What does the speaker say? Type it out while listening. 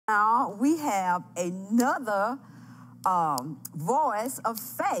Now we have another voice of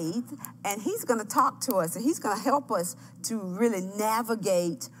faith, and he's going to talk to us, and he's going to help us to really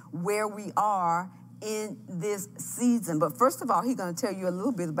navigate where we are in this season. But first of all, he's going to tell you a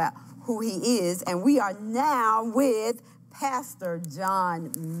little bit about who he is, and we are now with Pastor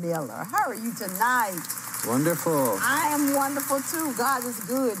John Miller. How are you tonight? Wonderful. I am wonderful too. God is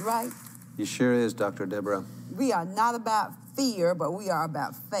good, right? He sure is, Dr. Deborah. We are not about fear, but we are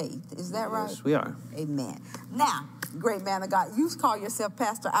about faith. Is that right? Yes, we are. Amen. Now, great man of God, you call yourself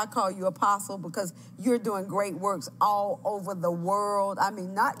pastor, I call you apostle, because you're doing great works all over the world. I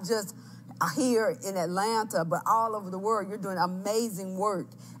mean, not just here in Atlanta, but all over the world. You're doing amazing work,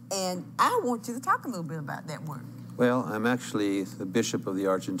 and I want you to talk a little bit about that work. Well, I'm actually the bishop of the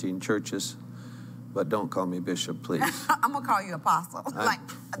Argentine churches, but don't call me bishop, please. I'm going to call you apostle, like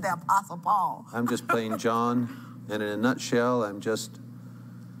the Apostle Paul. I'm just plain John, and in a nutshell, I'm just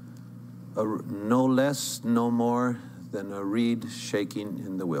no less, no more than a reed shaking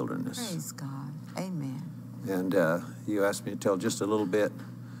in the wilderness. Praise God. Amen. And you asked me to tell just a little bit.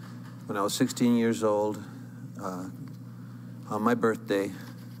 When I was 16 years old, on my birthday,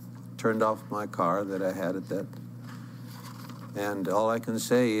 turned off my car that I had at that. And all I can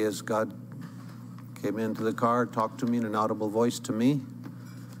say is God came into the car, talked to me in an audible voice to me,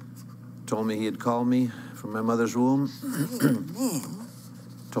 told me he had called me from my mother's womb,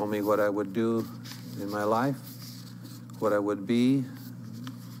 told me what I would do in my life, what I would be,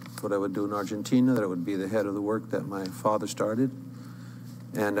 what I would do in Argentina, that I would be the head of the work that my father started.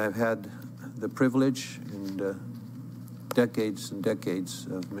 And I've had the privilege and decades and decades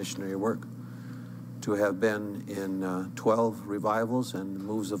of missionary work to have been in 12 revivals and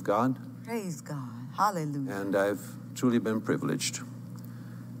moves of God. Praise God. Hallelujah. And I've truly been privileged.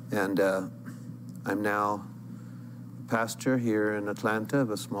 And I'm now pastor here in Atlanta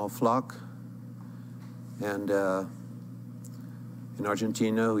of a small flock. And in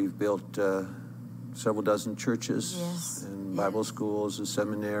Argentina, we've built several dozen churches, yes, and Bible schools, a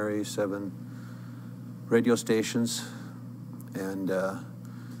seminary, 7 radio stations, and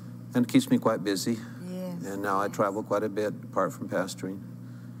it keeps me quite busy. Yes. And now I travel quite a bit, apart from pastoring,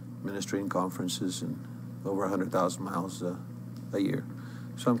 ministering conferences, and over 100,000 miles a year.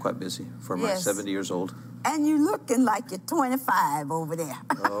 So I'm quite busy for my 70 years old. And you're looking like you're 25 over there.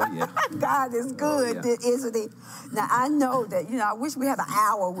 Oh, yeah. God is good, isn't he? Now, I know that, I wish we had an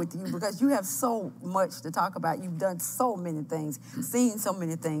hour with you because you have so much to talk about. You've done so many things, seen so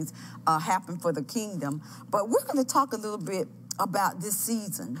many things happen for the kingdom. But we're going to talk a little bit about this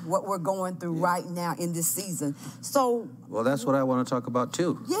season, what we're going through right now in this season. So, well, that's what I want to talk about,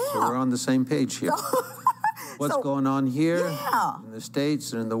 too. Yeah. So we're on the same page here. What's going on here in the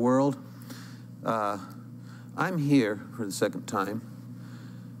States and in the world? I'm here for the second time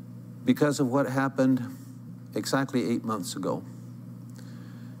because of what happened exactly 8 months ago.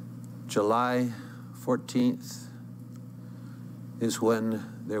 July 14th is when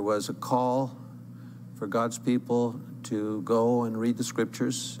there was a call for God's people to go and read the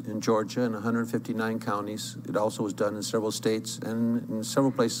scriptures in Georgia in 159 counties. It also was done in several states and in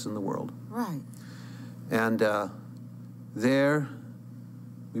several places in the world. Right. And there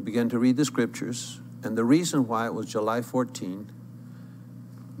we began to read the scriptures. And the reason why it was July 14,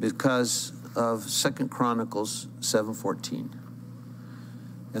 because of 2 Chronicles 7:14.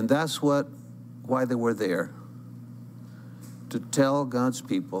 And that's why they were there, to tell God's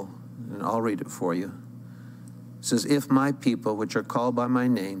people, and I'll read it for you. It says, if my people, which are called by my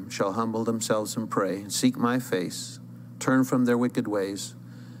name, shall humble themselves and pray, and seek my face, turn from their wicked ways,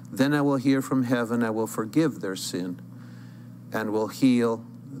 then I will hear from heaven, I will forgive their sin, and will heal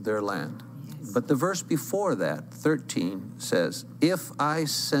their land. But the verse before that, 13, says, if I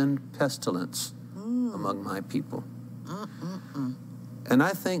send pestilence among my people. And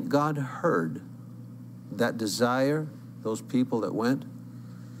I think God heard that desire, those people that went.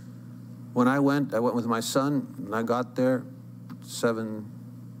 When I went with my son, and I got there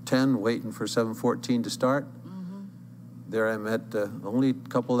 7:10, waiting for 7:14 to start. There I met the only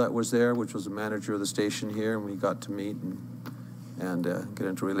couple that was there, which was the manager of the station here, and we got to meet and get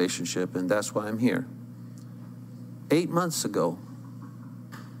into a relationship, and that's why I'm here. 8 months ago,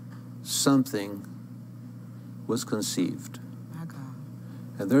 something was conceived. My God.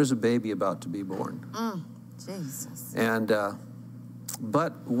 And there's a baby about to be born. Jesus. And,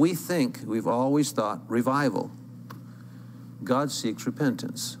 but we've always thought, revival. God seeks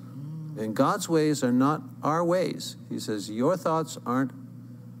repentance. And God's ways are not our ways. He says, your thoughts aren't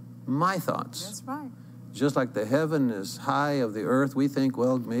my thoughts. That's right. Just like the heaven is high of the earth, we think,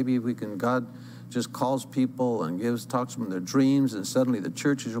 well, maybe we can, God just calls people and talks to them in their dreams, and suddenly the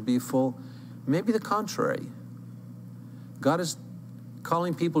churches will be full. Maybe the contrary. God is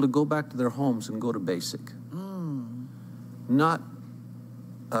calling people to go back to their homes and go to basic. Not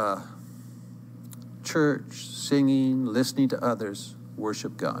church, singing, listening to others,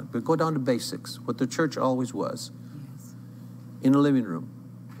 worship God. But go down to basics, what the church always was. Yes. In a living room,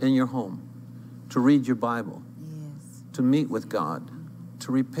 in your home, to read your Bible, Yes. to meet with God,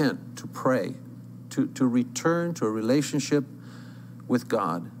 to repent, to pray, to return to a relationship with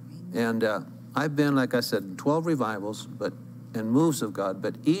God. And I've been, like I said, in 12 revivals and moves of God,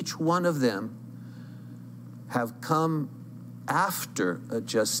 but each one of them have come after a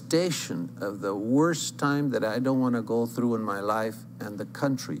gestation of the worst time that I don't want to go through in my life and the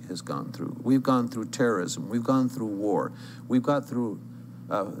country has gone through. We've gone through terrorism. We've gone through war. We've gone through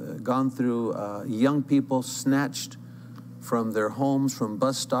young people snatched from their homes, from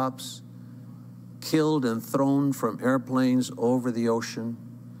bus stops, killed and thrown from airplanes over the ocean.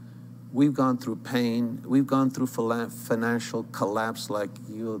 We've gone through pain. We've gone through financial collapse like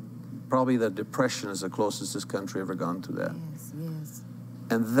probably the Depression is the closest this country ever gone through that. Yes, yes.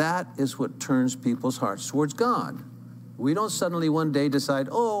 And that is what turns people's hearts towards God. We don't suddenly one day decide,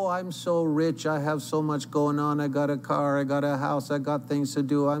 oh, I'm so rich, I have so much going on, I got a car, I got a house, I got things to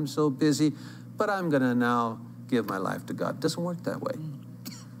do, I'm so busy, but I'm going to now give my life to God. It doesn't work that way.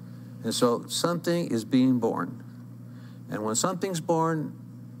 And so something is being born. And when something's born,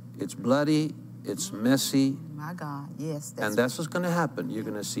 it's bloody, it's messy. My God, yes. And that's what's going to happen. You're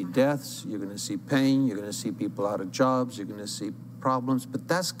going to see deaths, you're going to see pain, you're going to see people out of jobs, you're going to see problems, but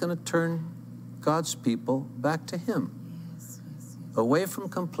that's going to turn God's people back to Him. Yes, yes, yes. Away from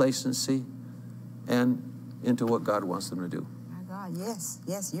complacency and into what God wants them to do. My God, yes,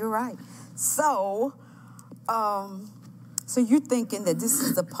 yes, you're right. So, so you're thinking that this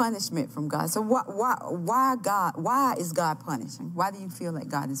is the punishment from God. So why is God punishing? Why do you feel like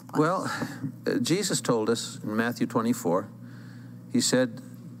God is punishing? Well, Jesus told us in Matthew 24, He said,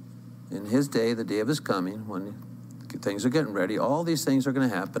 in His day, the day of His coming, when things are getting ready, all these things are going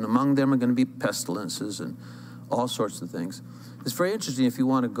to happen. Among them are going to be pestilences and all sorts of things. It's very interesting if you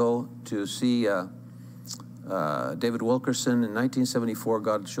want to go to see David Wilkerson. In 1974,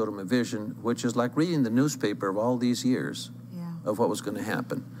 God showed him a vision, which is like reading the newspaper of all these years of what was going to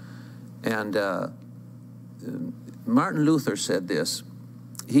happen. And Martin Luther said this.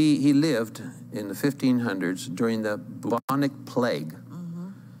 He lived in the 1500s during the bubonic plague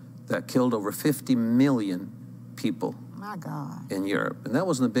that killed over 50 million people. My God. In Europe. And that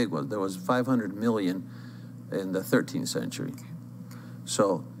wasn't a big one. There was 500 million in the 13th century.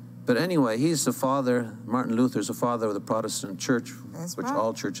 So, but anyway, he's the father, Martin Luther's the father of the Protestant church, which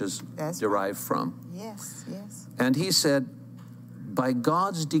all churches derive from. Yes, yes. And he said, by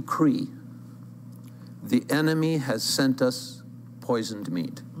God's decree, the enemy has sent us poisoned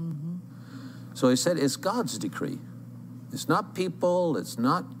meat. So he said, it's God's decree. It's not people, it's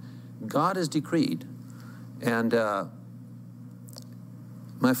not, God has decreed. And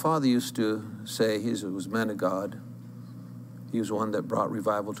my father used to say, he was a man of God. He was one that brought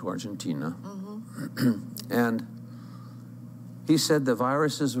revival to Argentina. And he said the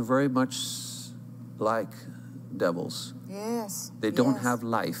viruses are very much like devils. Yes. They don't have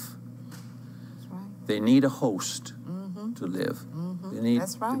life. That's right. They need a host to live. They need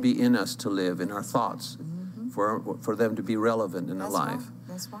to be in us to live, in our thoughts, for them to be relevant in our life.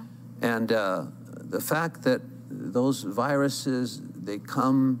 That's right. And the fact that those viruses, they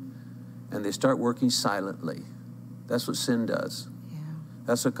come and they start working silently. That's what sin does. Yeah.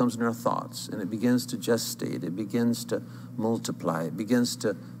 That's what comes in our thoughts. And it begins to gestate. It begins to multiply. It begins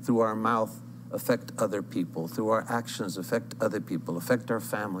to, through our mouth, affect other people. Through our actions, affect other people, affect our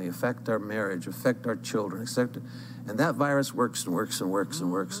family, affect our marriage, affect our children. And that virus works and works and works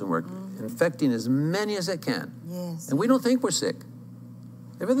and works and works, infecting as many as it can. Yes. And we don't think we're sick.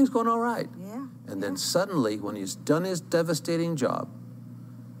 Everything's going all right. Yeah. And then suddenly, when he's done his devastating job,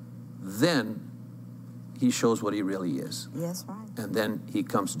 then he shows what he really is. Yes, right. And then he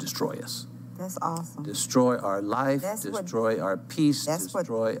comes to destroy us. That's awesome. Destroy our life, destroy our peace,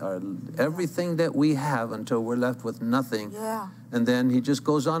 destroy everything that we have until we're left with nothing. Yeah. And then he just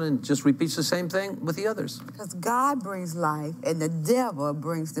goes on and just repeats the same thing with the others. Because God brings life and the devil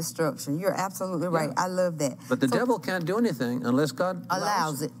brings destruction. You're absolutely right. Yeah. I love that. But the devil can't do anything unless God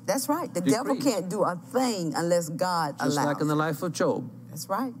allows it. That's right. The devil can't do a thing unless God allows it. Just like in the life of Job. That's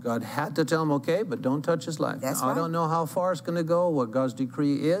right. God had to tell him, okay, but don't touch his life. That's now, right. I don't know how far it's going to go, what God's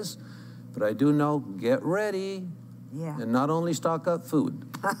decree is, but I do know, get ready. Yeah. And not only stock up food.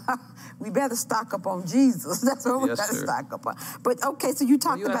 We better stock up on Jesus. That's what we Yes, better sir. stock up on. But okay, so you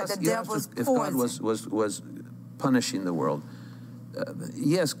talked You about asked- the you asked devil's if poison. God was punishing the world.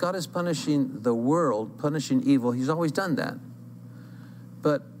 Yes, God is punishing the world, punishing evil. He's always done that.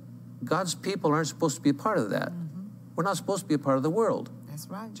 But God's people aren't supposed to be a part of that. We're not supposed to be a part of the world. That's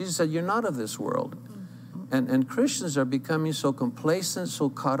right. Jesus said, you're not of this world. And Christians are becoming so complacent, so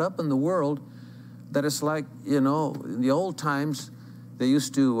caught up in the world, that it's like, in the old times, they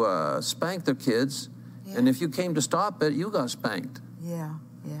used to spank their kids, and if you came to stop it, you got spanked. Yeah.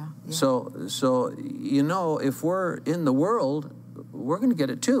 So if we're in the world, we're going to get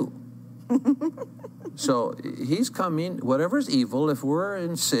it too. So he's coming, whatever's evil, if we're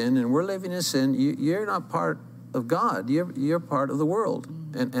in sin and we're living in sin, you're not part of God. You're part of the world.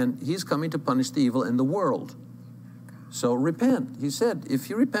 And he's coming to punish the evil in the world. So repent. He said, if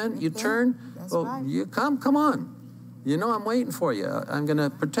you repent, you turn, That's right. you come on. I'm waiting for you. I'm going to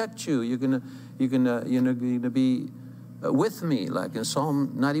protect you. You're going to be with me, like in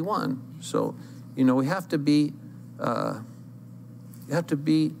Psalm 91. So, we have to be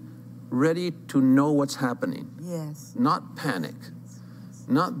ready to know what's happening. Yes. Not panic,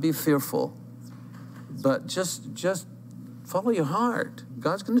 not be fearful, but just follow your heart.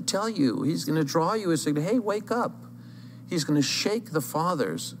 God's going to tell you. He's going to draw you and say, hey, wake up. He's going to shake the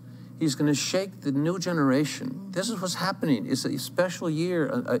fathers. He's going to shake the new generation. This is what's happening. It's a special year,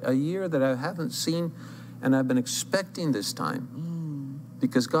 a year that I haven't seen, and I've been expecting this time.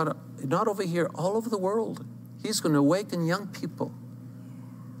 Because God, not over here, all over the world, he's going to awaken young people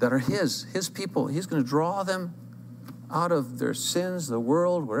that are his people. He's going to draw them out of their sins, the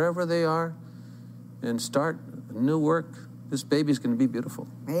world, wherever they are, and start a new work. This baby's going to be beautiful.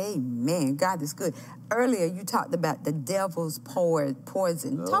 Amen. God is good. Earlier, you talked about the devil's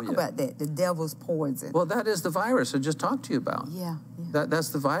poison. Talk about that, the devil's poison. Well, that is the virus I just talked to you about. Yeah. That's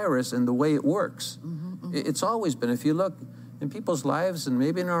the virus and the way it works. It's always been. If you look in people's lives and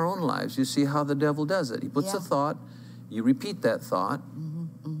maybe in our own lives, you see how the devil does it. He puts a thought, you repeat that thought,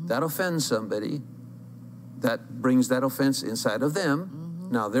 that offends somebody, that brings that offense inside of them.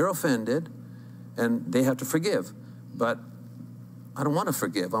 Now they're offended, and they have to forgive. But I don't want to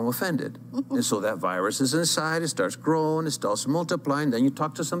forgive. I'm offended. And so that virus is inside. It starts growing. It starts multiplying. Then you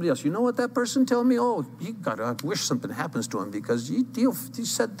talk to somebody else. You know what that person told me? Oh, I wish something happens to him because he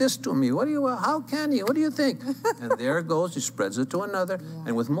said this to me. How can he? What do you think? And there it goes. He spreads it to another.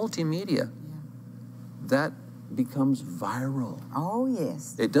 And with multimedia, that becomes viral. Oh,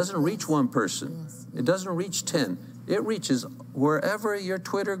 yes. It doesn't reach one person. It doesn't reach 10. It reaches wherever your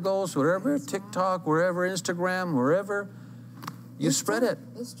Twitter goes, wherever TikTok, wherever Instagram, wherever you spread it.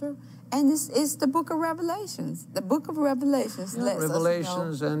 It's true. And it's the book of Revelations. The book of Revelations lets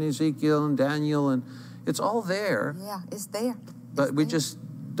Revelations us know. and Ezekiel and Daniel, and it's all there. Yeah, it's there. But we just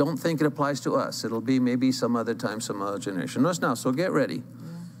don't think it applies to us. It'll be maybe some other time, some other generation. Not now, so get ready.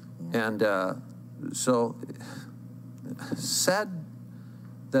 And so sad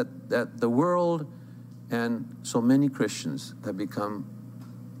that the world and so many Christians have become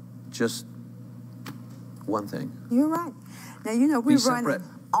just one thing. You're right. Now, we're separate. running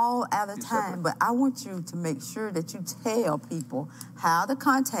all out of Be time, separate. but I want you to make sure that you tell people how to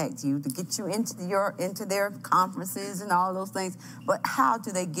contact you to get you into their conferences and all those things. But how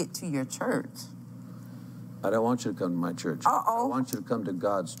do they get to your church? I don't want you to come to my church. I want you to come to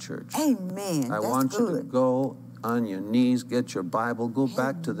God's church. Amen. I want you to go on your knees, get your Bible, go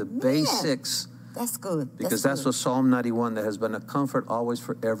back to the basics. That's good. Because that's what Psalm 91, that has been a comfort always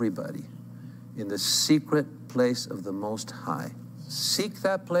for everybody. In the secret place of the Most High. Seek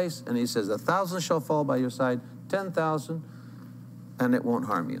that place, and he says, 1,000 shall fall by your side, 10,000, and it won't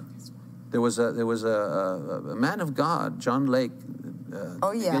harm you. There was a man of God, John Lake.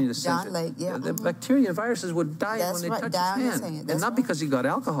 John Lake, yeah. The bacteria and viruses would die when they touched his hand. And not because he got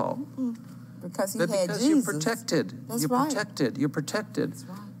alcohol. Because he but had because Jesus. you're protected. That's you're right. protected. You're protected. That's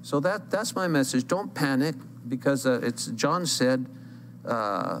right. So that's my message. Don't panic, because John said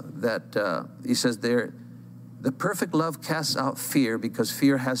he says there, the perfect love casts out fear, because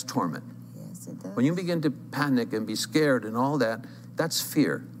fear has torment. Yes, it does. When you begin to panic and be scared and all that, that's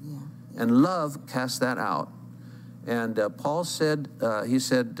fear. Yeah. And love casts that out. And Paul said,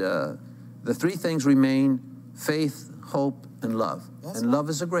 the three things remain: faith, hope, and love. That's and right. love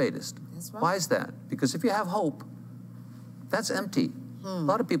is the greatest. That's right. Why is that? Because if you have hope, that's empty. A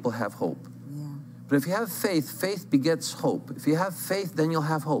lot of people have hope. Yeah. But if you have faith, faith begets hope. If you have faith, then you'll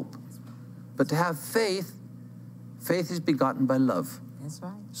have hope. But to have faith, faith is begotten by love. That's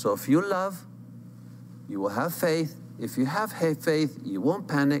right. So if you love, you will have faith. If you have faith, you won't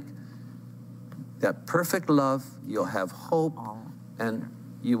panic. that perfect love, you'll have hope, and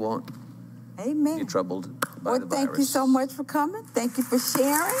you won't Amen. be troubled by Well, the virus. thank you so much for coming. Thank you for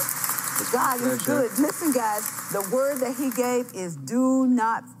sharing. God is good. Listen, guys, the word that he gave is do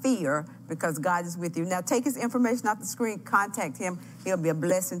not fear, because God is with you. Now, take his information off the screen, contact him. He'll be a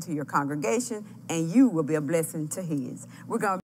blessing to your congregation, and you will be a blessing to his. We're going to